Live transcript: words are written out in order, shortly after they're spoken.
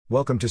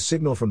Welcome to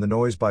Signal from the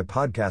Noise by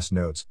Podcast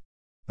Notes,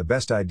 the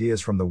best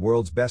ideas from the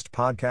world's best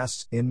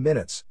podcasts in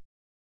minutes.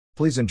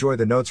 Please enjoy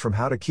the notes from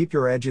How to Keep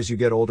Your Edge as You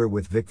Get Older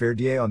with Vic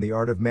Verdier on the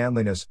Art of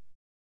Manliness.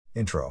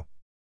 Intro.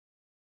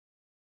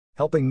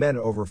 Helping men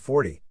over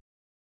 40.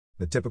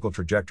 The typical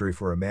trajectory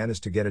for a man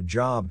is to get a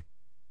job,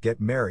 get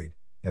married,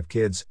 have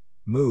kids,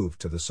 move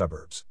to the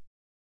suburbs.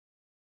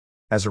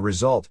 As a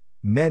result,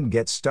 men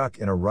get stuck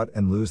in a rut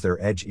and lose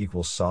their edge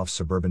equals soft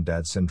suburban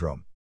dad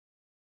syndrome.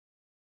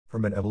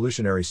 From an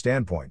evolutionary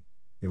standpoint,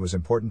 it was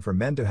important for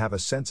men to have a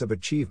sense of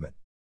achievement.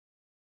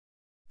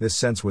 This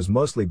sense was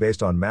mostly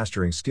based on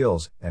mastering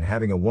skills and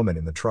having a woman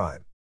in the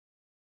tribe.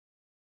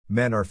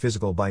 Men are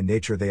physical by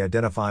nature. They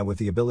identify with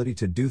the ability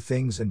to do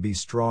things and be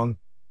strong.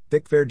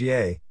 Vic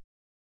Verdier.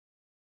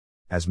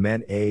 As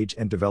men age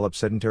and develop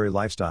sedentary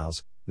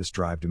lifestyles, this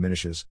drive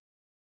diminishes.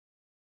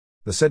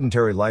 The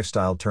sedentary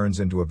lifestyle turns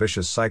into a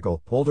vicious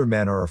cycle. Older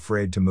men are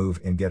afraid to move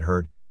and get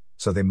hurt,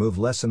 so they move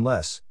less and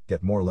less,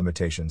 get more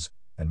limitations,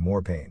 and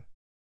more pain.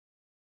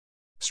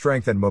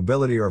 Strength and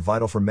mobility are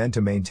vital for men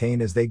to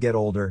maintain as they get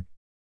older.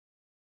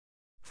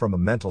 From a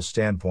mental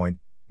standpoint,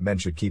 men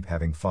should keep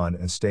having fun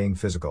and staying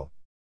physical.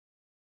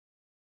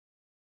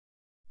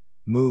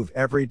 Move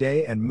every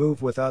day and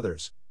move with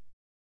others.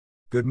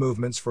 Good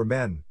movements for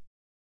men.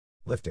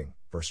 Lifting,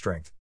 for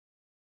strength.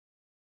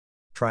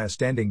 Try a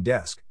standing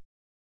desk.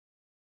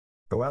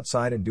 Go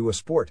outside and do a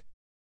sport.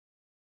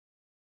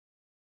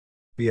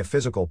 Be a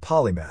physical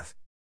polymath.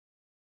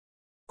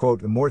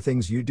 Quote, the more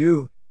things you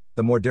do,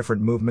 the more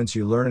different movements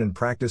you learn and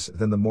practice,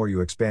 then the more you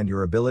expand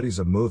your abilities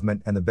of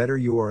movement and the better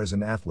you are as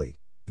an athlete.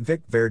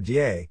 Vic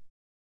Verdier.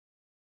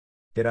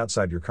 Get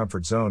outside your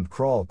comfort zone.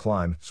 Crawl,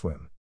 climb,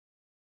 swim.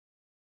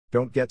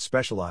 Don't get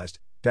specialized.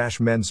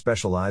 Men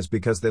specialize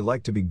because they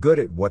like to be good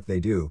at what they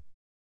do.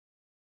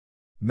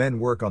 Men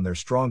work on their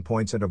strong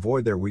points and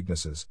avoid their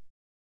weaknesses.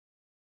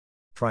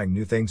 Trying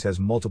new things has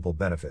multiple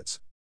benefits.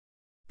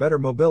 Better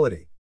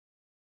mobility.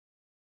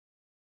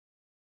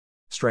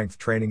 Strength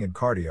training and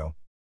cardio.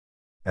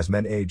 As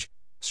men age,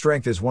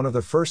 strength is one of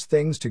the first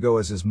things to go,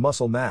 as is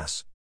muscle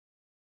mass.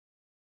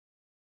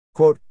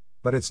 Quote,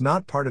 but it's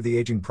not part of the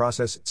aging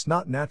process. It's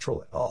not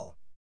natural at all.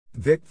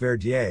 Vic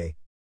Verdier.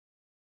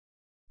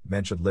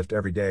 Men should lift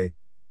every day.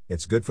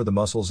 It's good for the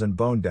muscles and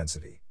bone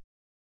density.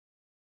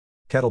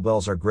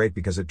 Kettlebells are great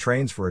because it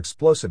trains for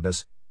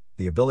explosiveness,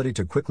 the ability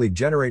to quickly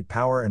generate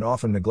power, and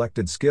often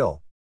neglected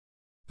skill.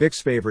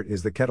 Vic's favorite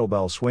is the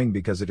kettlebell swing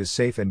because it is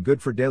safe and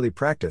good for daily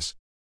practice.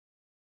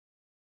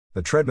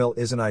 The treadmill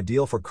isn't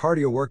ideal for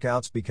cardio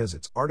workouts because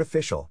it's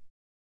artificial.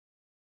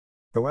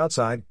 Go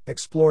outside,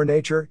 explore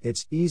nature.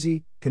 It's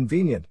easy,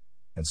 convenient,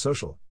 and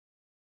social.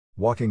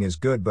 Walking is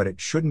good, but it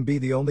shouldn't be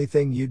the only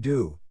thing you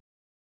do.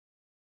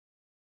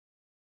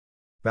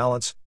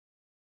 Balance.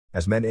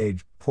 As men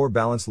age, poor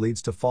balance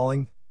leads to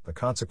falling, the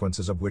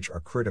consequences of which are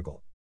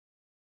critical.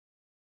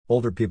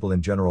 Older people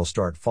in general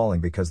start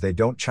falling because they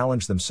don't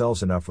challenge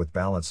themselves enough with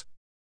balance.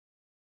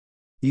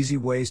 Easy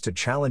ways to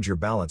challenge your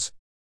balance.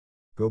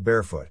 Go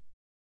barefoot.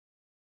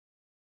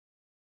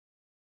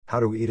 How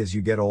to eat as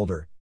you get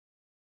older.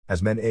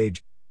 As men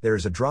age, there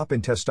is a drop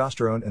in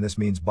testosterone, and this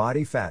means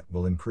body fat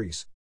will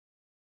increase.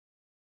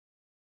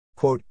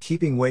 Quote,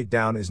 keeping weight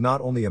down is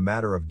not only a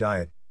matter of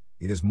diet,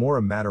 it is more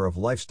a matter of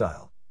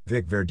lifestyle.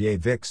 Vic Verdier.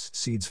 Vic's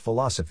Seeds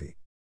philosophy.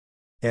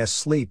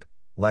 Sleep.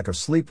 Lack of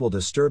sleep will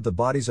disturb the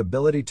body's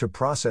ability to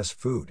process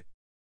food.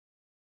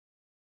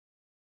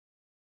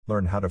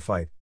 Learn how to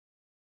fight.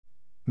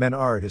 Men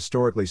are,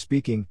 historically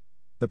speaking,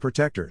 the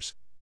protectors.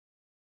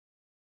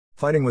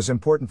 Fighting was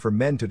important for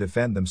men to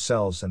defend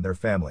themselves and their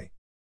family.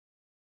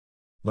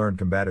 Learn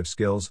combative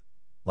skills,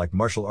 like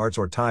martial arts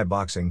or Thai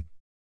boxing.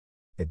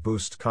 It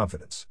boosts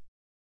confidence.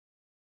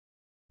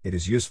 It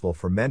is useful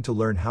for men to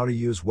learn how to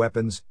use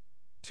weapons,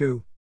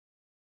 too.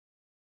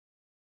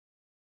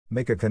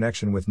 Make a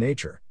connection with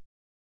nature.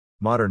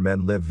 Modern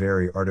men live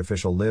very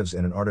artificial lives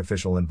in an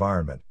artificial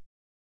environment.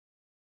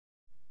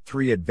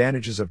 3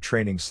 advantages of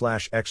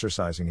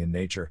training/exercising in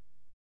nature.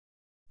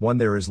 1.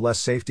 There is less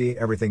safety.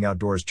 Everything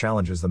outdoors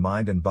challenges the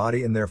mind and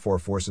body and therefore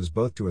forces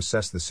both to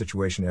assess the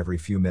situation every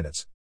few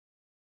minutes.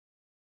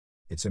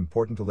 It's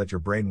important to let your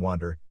brain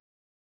wander.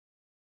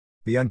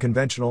 Be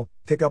unconventional.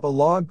 Pick up a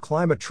log,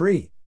 climb a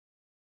tree.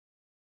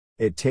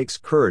 It takes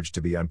courage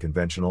to be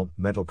unconventional,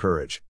 mental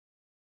courage.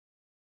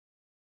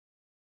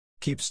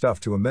 Keep stuff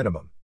to a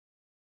minimum.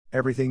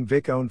 Everything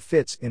Vic owned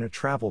fits in a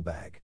travel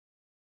bag.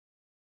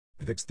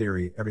 Vic's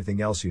theory, everything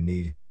else you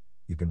need,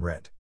 you can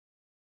rent.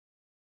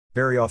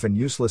 Very often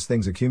useless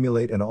things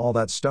accumulate and all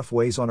that stuff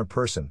weighs on a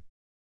person.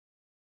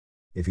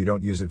 If you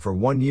don't use it for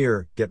 1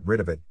 year, get rid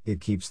of it,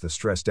 it keeps the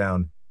stress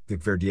down.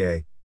 Vic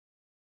Verdier.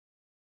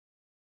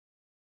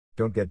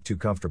 Don't get too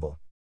comfortable.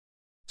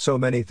 So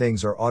many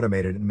things are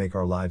automated and make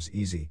our lives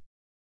easy.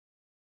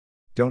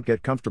 Don't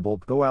get comfortable,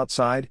 go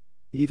outside,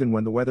 even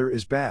when the weather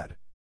is bad.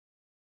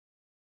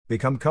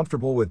 Become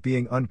comfortable with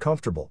being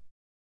uncomfortable.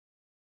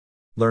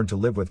 Learn to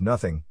live with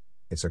nothing.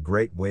 It's a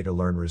great way to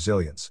learn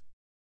resilience.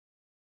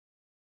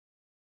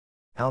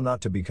 How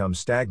not to become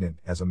stagnant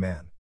as a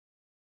man.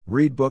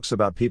 Read books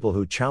about people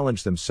who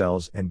challenge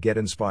themselves and get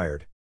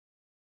inspired.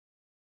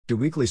 Do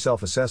weekly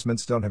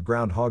self-assessments don't have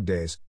Groundhog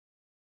Days?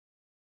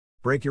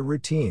 Break your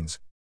routines.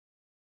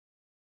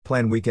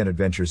 Plan weekend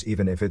adventures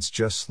even if it's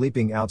just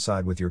sleeping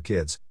outside with your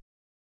kids.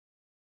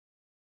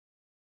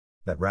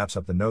 That wraps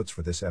up the notes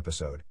for this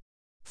episode.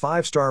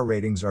 5-star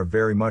ratings are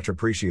very much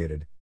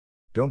appreciated.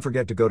 Don't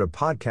forget to go to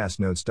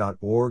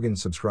podcastnotes.org and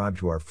subscribe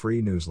to our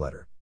free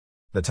newsletter.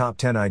 The top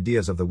 10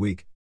 ideas of the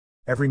week.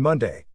 Every Monday.